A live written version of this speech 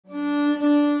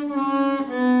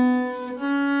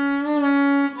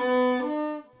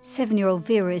7-year-old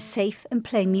Vera is safe and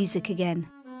playing music again.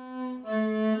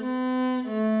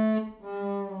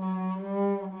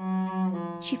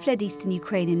 She fled eastern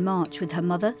Ukraine in March with her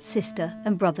mother, sister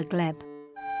and brother Gleb.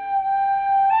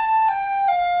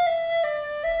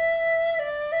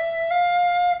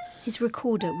 His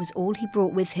recorder was all he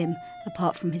brought with him,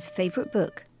 apart from his favourite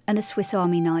book and a Swiss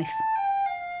Army knife.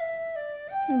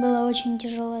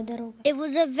 It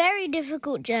was a very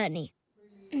difficult journey.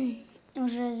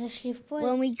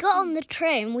 When we got on the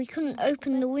train, we couldn't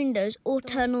open the windows or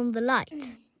turn on the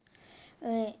lights.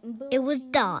 It was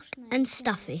dark and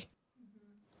stuffy.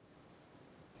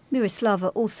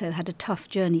 Miroslava also had a tough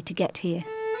journey to get here.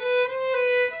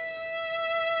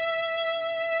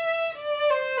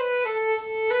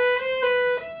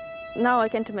 Now I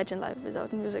can't imagine life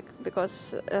without music,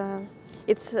 because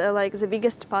it's like the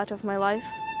biggest part of my life.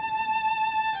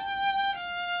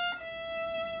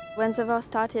 When the war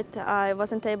started, I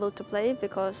wasn't able to play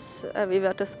because we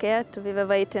were too scared. We were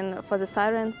waiting for the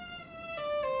sirens.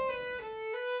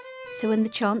 So when the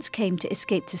chance came to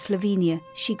escape to Slovenia,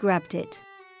 she grabbed it.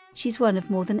 She's one of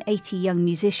more than 80 young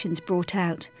musicians brought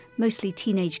out, mostly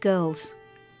teenage girls.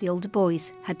 The older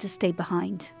boys had to stay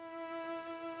behind.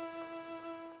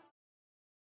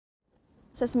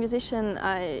 As a musician,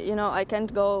 I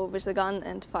can't go with a gun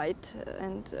and fight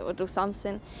or do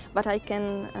something, but I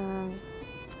can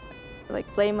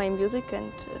play my music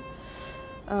and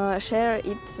share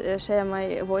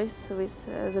my voice with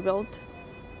the world.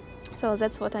 So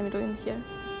that's what I'm doing here.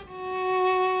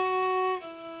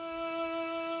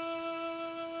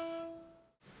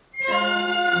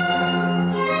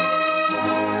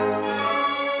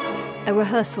 A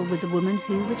rehearsal with the woman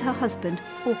who, with her husband,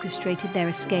 orchestrated their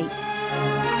escape.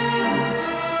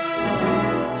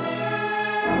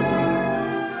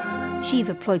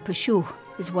 Shiva Ploy-Pashuh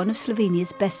is one of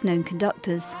Slovenia's best-known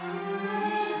conductors.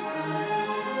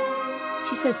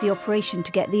 She says the operation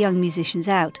to get the young musicians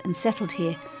out and settled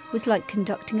here was like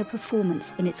conducting a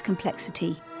performance in its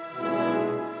complexity.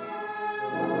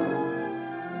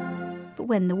 But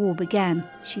when the war began,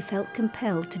 she felt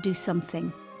compelled to do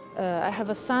something. I have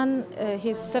a son,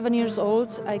 he's 7 years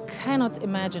old. I cannot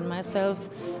imagine myself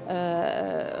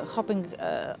hopping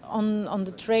on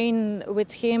the train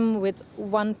with him with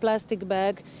one plastic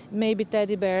bag, maybe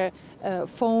teddy bear,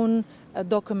 phone,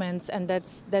 documents, and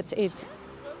that's it.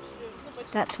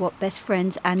 That's what best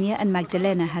friends Anya and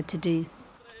Magdalena had to do.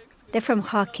 They're from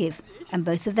Kharkiv, and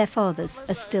both of their fathers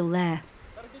are still there.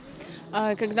 We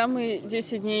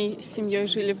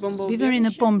were in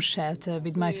a bomb shelter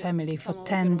with my family for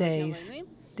 10 days.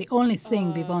 The only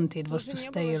thing we wanted was to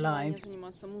stay alive.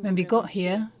 When we got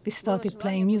here, we started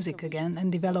playing music again and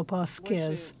develop our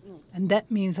skills, and that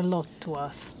means a lot to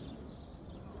us.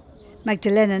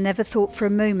 Magdalena never thought for a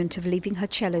moment of leaving her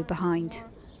cello behind.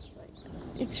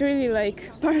 It's really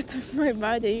like part of my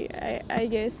body, I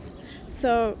guess.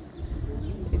 So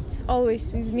it's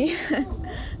always with me,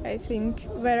 I think,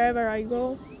 wherever I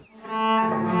go.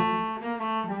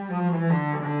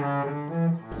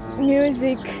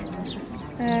 Music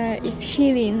is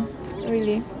healing,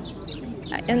 really,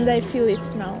 and I feel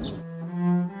it now.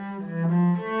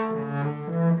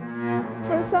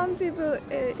 For some people,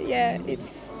 yeah,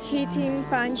 it's hitting,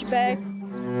 punch back,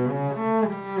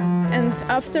 and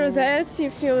after that you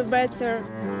feel better.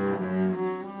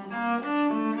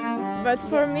 But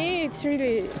for me, it's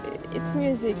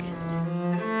music.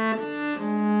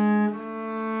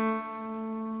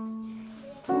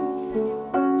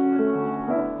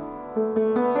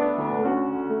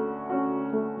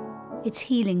 It's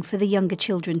healing for the younger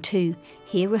children too,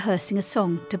 here rehearsing a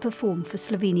song to perform for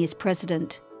Slovenia's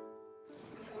president.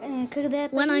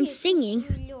 When I'm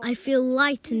singing, I feel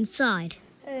light inside.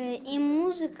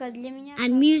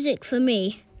 And music for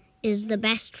me is the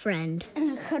best friend.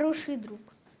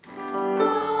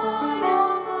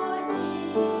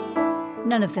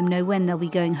 None of them know when they'll be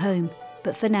going home,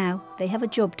 but for now they have a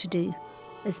job to do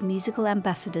as musical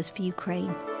ambassadors for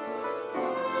Ukraine.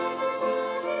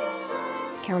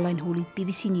 Caroline Hawley,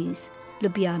 BBC News,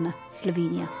 Ljubljana,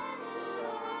 Slovenia.